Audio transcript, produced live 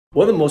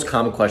One of the most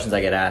common questions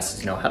I get asked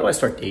is, how do I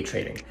start day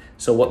trading?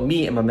 So what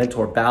me and my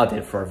mentor Bao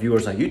did for our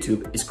viewers on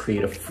YouTube is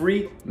create a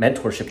free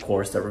mentorship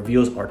course that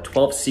reveals our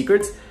 12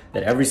 secrets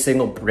that every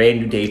single brand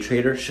new day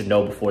trader should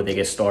know before they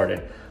get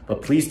started.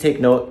 But please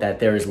take note that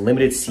there is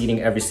limited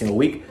seating every single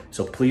week.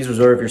 So please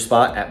reserve your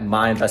spot at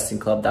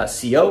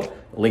myinvestingclub.co.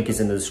 The link is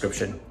in the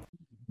description.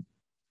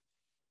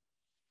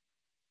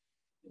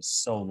 It's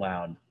so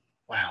loud.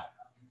 Wow.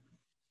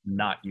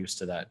 Not used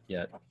to that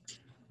yet.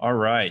 All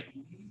right.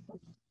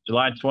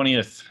 July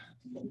 20th,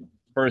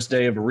 first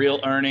day of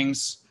real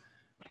earnings.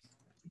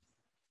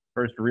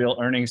 First real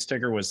earnings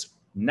ticker was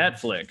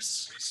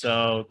Netflix.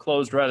 So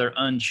closed rather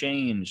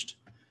unchanged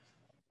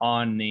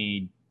on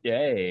the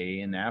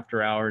day and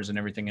after hours and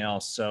everything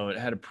else. So it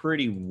had a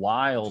pretty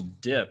wild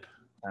dip,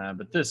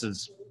 but this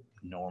is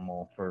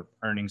normal for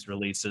earnings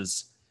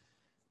releases.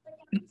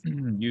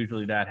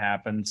 Usually that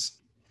happens.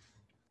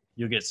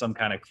 You'll get some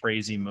kind of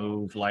crazy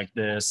move like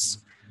this,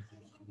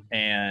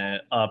 and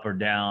up or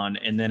down,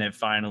 and then it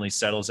finally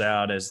settles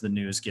out as the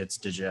news gets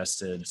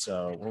digested.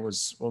 So what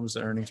was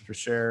the earnings per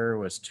share? It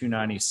was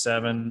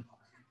 297.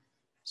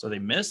 So they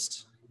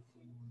missed.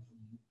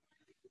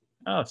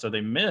 Oh, so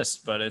they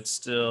missed, but it's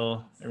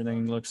still,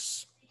 everything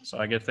looks, so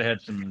I guess they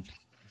had some.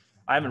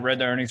 I haven't read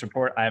the earnings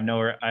report. I have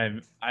no,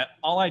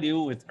 all I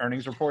do with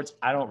earnings reports,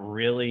 I don't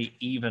really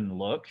even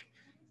look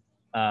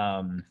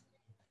at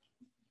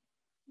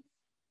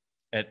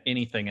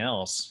anything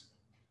else.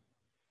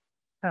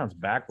 Sounds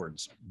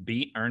backwards.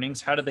 Beat earnings?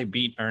 How did they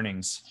beat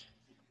earnings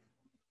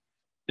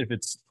if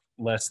it's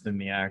less than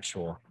the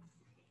actual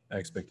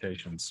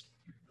expectations?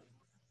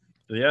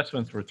 The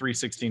estimates were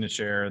 316 a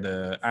share.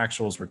 The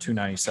actuals were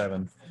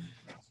 297.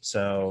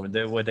 So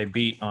would they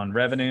beat on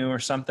revenue or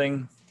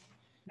something?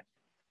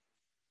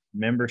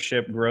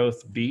 Membership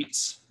growth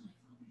beats.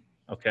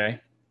 Okay.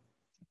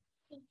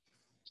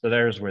 So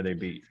there's where they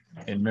beat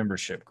in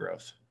membership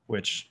growth,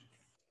 which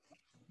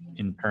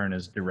in turn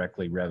is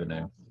directly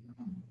revenue.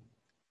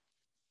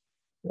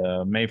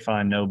 May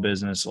find no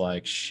business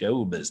like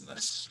show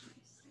business.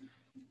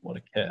 What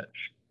a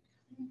catch.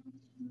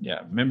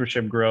 Yeah,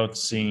 membership growth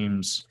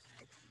seems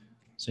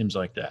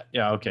like that.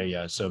 Yeah, okay,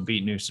 yeah. So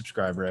beat new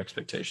subscriber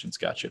expectations.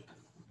 Gotcha.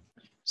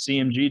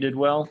 CMG did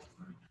well.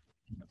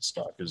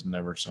 Stock is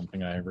never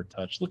something I ever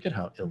touch. Look at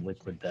how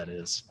illiquid that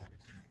is.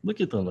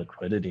 Look at the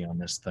liquidity on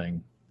this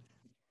thing.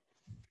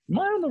 Am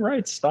I on the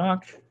right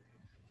stock?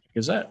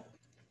 Is that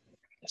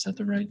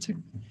the right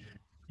thing?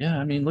 Yeah,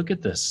 I mean, look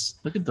at this.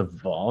 Look at the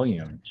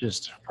volume.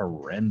 Just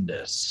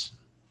horrendous.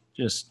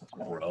 Just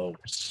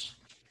gross.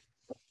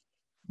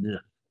 Ugh.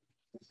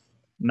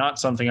 Not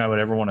something I would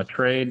ever want to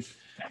trade.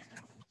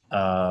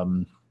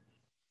 But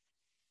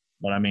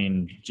I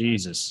mean,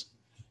 Jesus,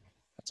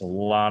 that's a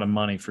lot of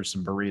money for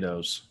some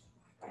burritos.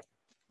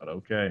 But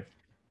okay.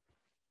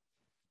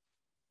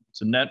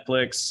 So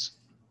Netflix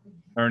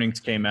earnings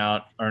came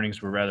out.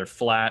 Earnings were rather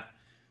flat,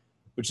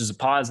 which is a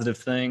positive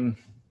thing.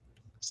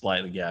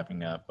 Slightly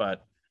gapping up,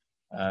 but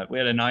we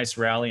had a nice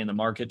rally in the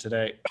market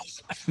today.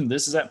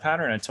 This is that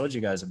pattern I told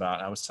you guys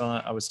about. I was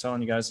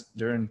telling you guys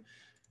during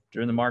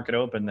the market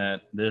open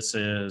that this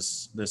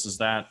is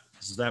that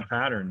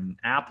pattern.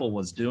 Apple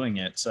was doing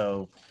it.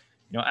 So,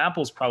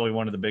 Apple's probably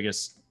one of the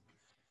biggest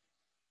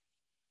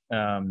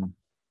impacting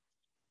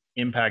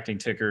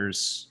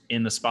tickers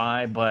in the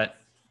SPY, but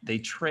they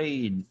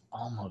trade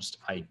almost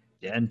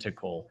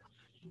identical.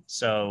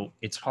 So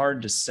it's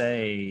hard to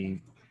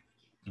say,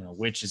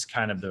 which is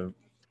kind of the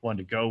one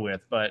to go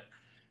with. But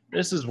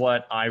this is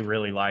what I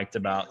really liked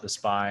about the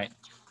SPY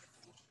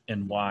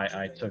and why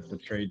I took the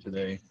trade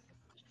today.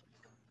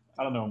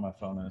 I don't know what my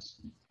phone is.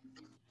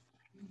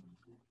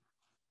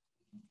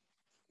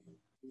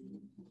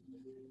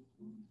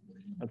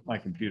 That's my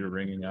computer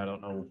ringing. I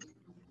don't know.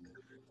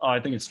 Oh, I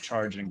think it's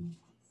charging.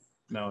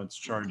 No, it's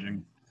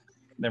charging.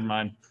 Never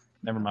mind.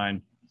 All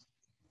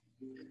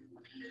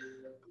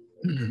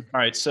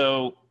right,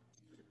 so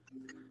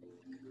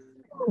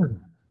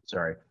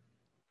sorry.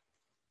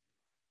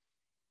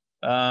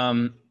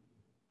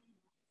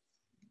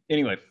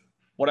 Anyway,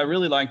 what I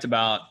really liked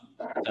about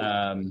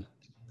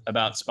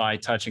SPY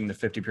touching the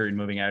 50-period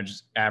moving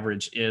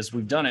average is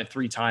we've done it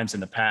 3 times in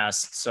the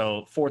past.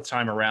 So 4th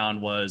time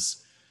around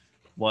was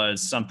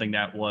something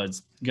that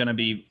was going to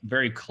be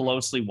very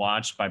closely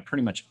watched by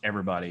pretty much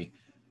everybody.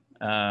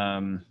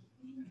 Sorry.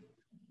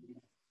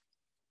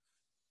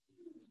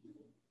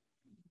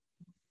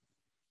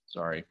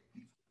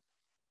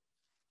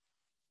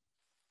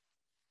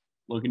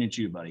 Looking at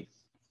you, buddy.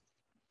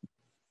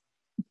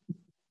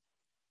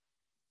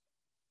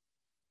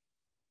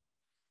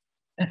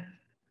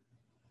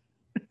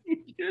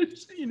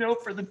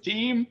 For the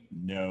team?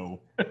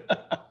 No.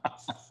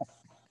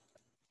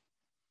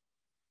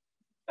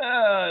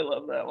 I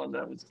love that one.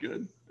 That was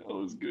good.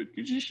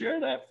 Could you share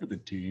that for the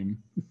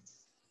team?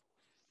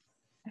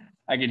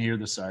 I can hear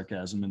the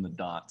sarcasm in the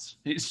dots.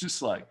 It's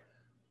just like,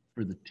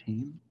 for the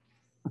team?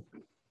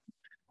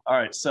 All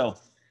right. So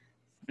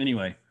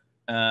anyway,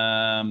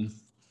 yeah,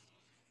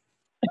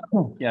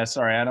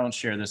 sorry, I don't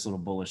share this little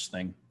bullish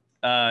thing.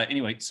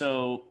 Anyway,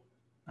 so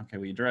Okay,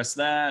 we addressed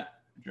that.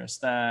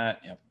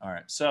 Yep. All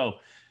right. So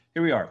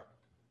here we are.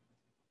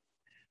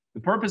 The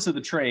purpose of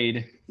the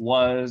trade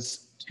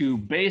was to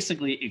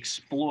basically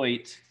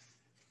exploit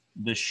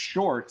the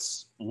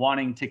shorts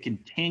wanting to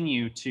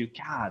continue to,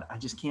 God, I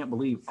just can't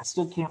believe, I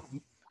still can't,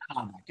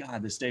 oh my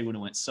God, this day would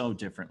have went so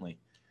differently.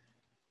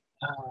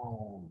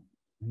 Oh.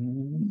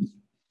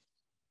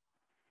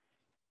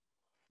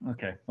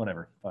 Okay,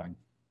 whatever, fine,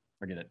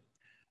 forget it.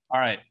 All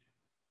right,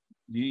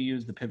 do you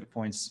use the pivot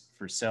points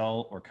for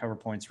sell or cover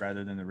points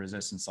rather than the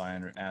resistance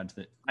line or add to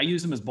the, I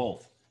use them as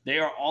both. They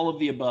are all of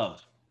the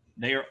above.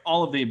 They are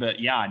all of the above.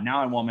 Yeah,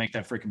 now I won't make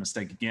that freaking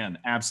mistake again.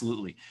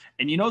 Absolutely.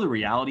 And you know the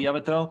reality of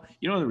it though?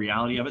 You know the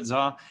reality of it,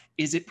 Za,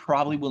 is it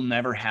probably will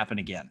never happen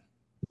again,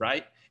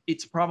 right?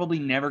 It's probably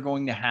never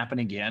going to happen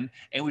again.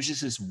 It was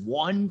just this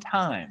one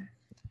time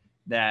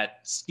that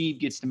Steve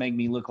gets to make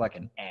me look like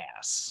an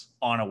ass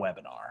on a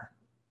webinar.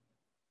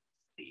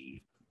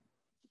 Steve.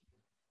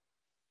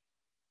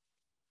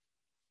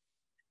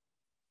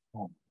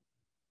 Oh.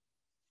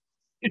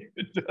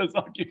 It does.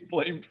 I'll get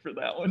blamed for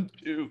that one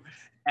too.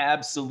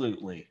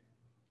 Absolutely.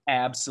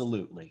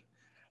 Absolutely.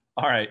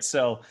 All right.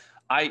 So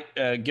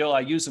Gil, I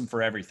use them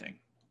for everything.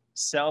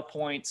 Sell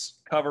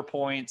points, cover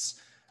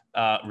points,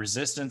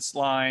 resistance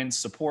lines,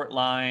 support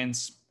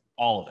lines,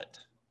 all of it.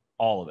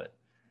 All of it.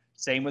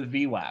 Same with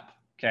VWAP.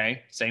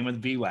 Okay. Same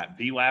with VWAP.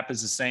 VWAP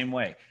is the same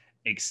way,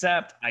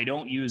 except I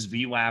don't use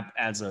VWAP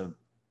as a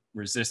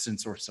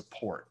resistance or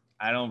support.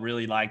 I don't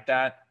really like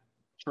that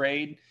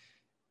trade.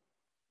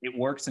 It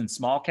works in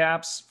small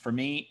caps. For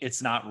me,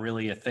 it's not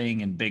really a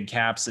thing in big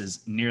caps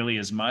as nearly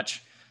as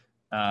much.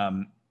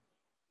 Because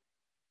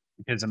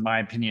in my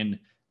opinion,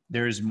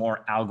 there's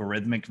more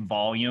algorithmic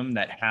volume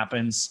that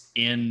happens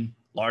in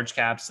large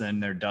caps than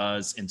there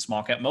does in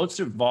small cap. Most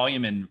of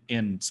volume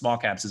in small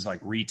caps is like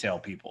retail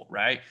people,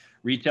 right?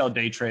 Retail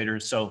day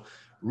traders. So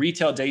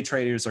retail day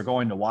traders are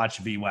going to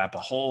watch VWAP a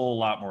whole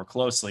lot more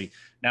closely.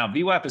 Now,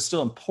 VWAP is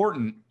still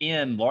important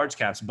in large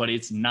caps, but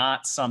it's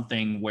not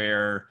something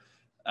where,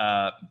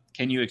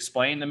 can you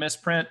explain the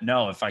misprint?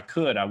 No, if I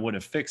could, I would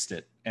have fixed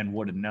it and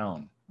would have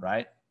known,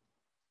 right?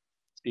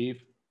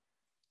 Steve?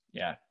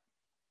 Yeah.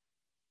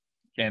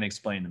 Can't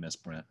explain the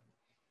misprint.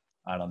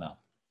 I don't know.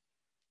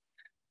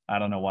 I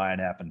don't know why it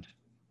happened.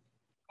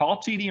 Call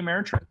TD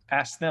Ameritrade.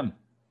 Ask them.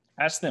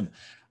 Ask them.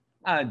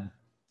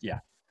 Yeah.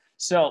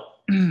 So,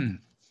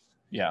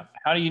 yeah.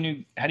 How do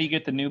you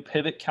get the new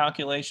pivot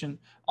calculation?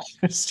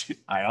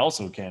 I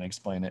also can't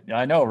explain it.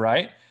 I know,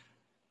 right?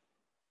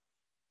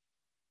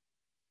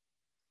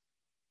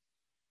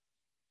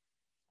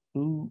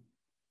 Who?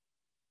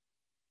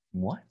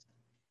 What?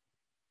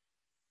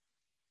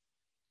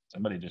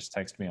 Somebody just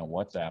texted me on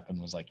WhatsApp and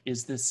was like,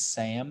 "Is this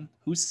Sam?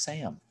 Who's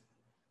Sam?"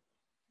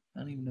 I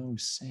don't even know who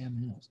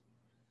Sam is.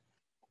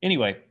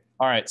 Anyway,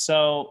 all right.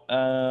 So,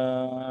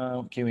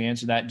 okay, we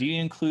answered that. Do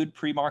you include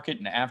pre-market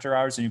and after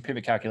hours in your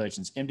pivot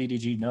calculations?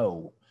 MDDG,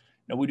 no.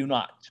 No, we do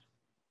not.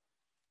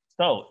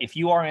 So if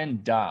you are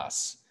in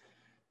DOS,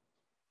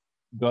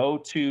 go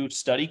to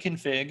study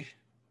config,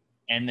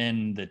 and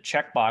then the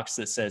checkbox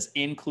that says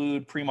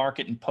include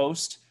pre-market and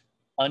post,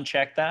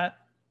 uncheck that,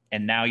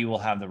 and now you will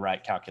have the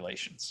right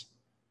calculations.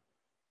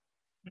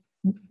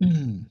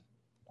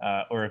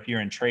 Or if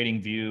you're in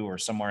TradingView or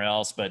somewhere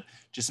else, but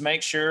just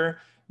make sure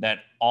that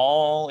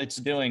all it's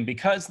doing,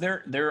 because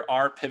there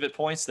are pivot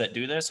points that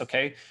do this,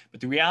 okay?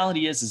 But the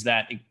reality is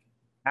that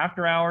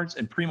after hours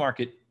and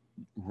pre-market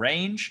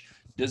range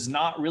does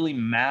not really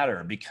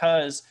matter,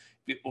 because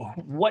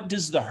what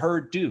does the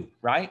herd do,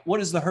 right? What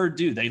does the herd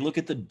do? They look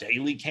at the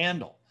daily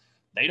candle.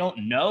 They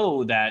don't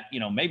know that,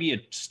 maybe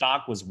a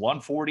stock was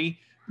 140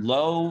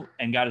 low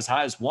and got as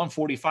high as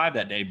 145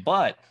 that day,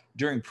 but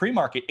during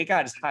pre-market, it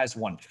got as high as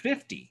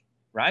 150,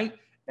 right?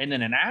 And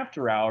then in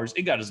after hours,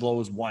 it got as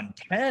low as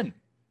 110.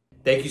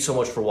 Thank you so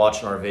much for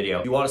watching our video.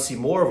 If you want to see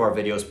more of our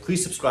videos,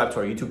 please subscribe to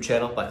our YouTube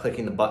channel by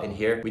clicking the button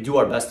here. We do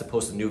our best to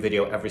post a new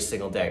video every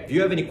single day. If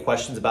you have any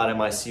questions about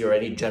MIC or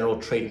any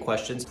general trading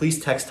questions,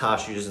 please text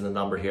Tosh using the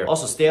number here.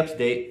 Also, stay up to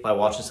date by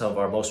watching some of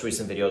our most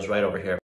recent videos right over here.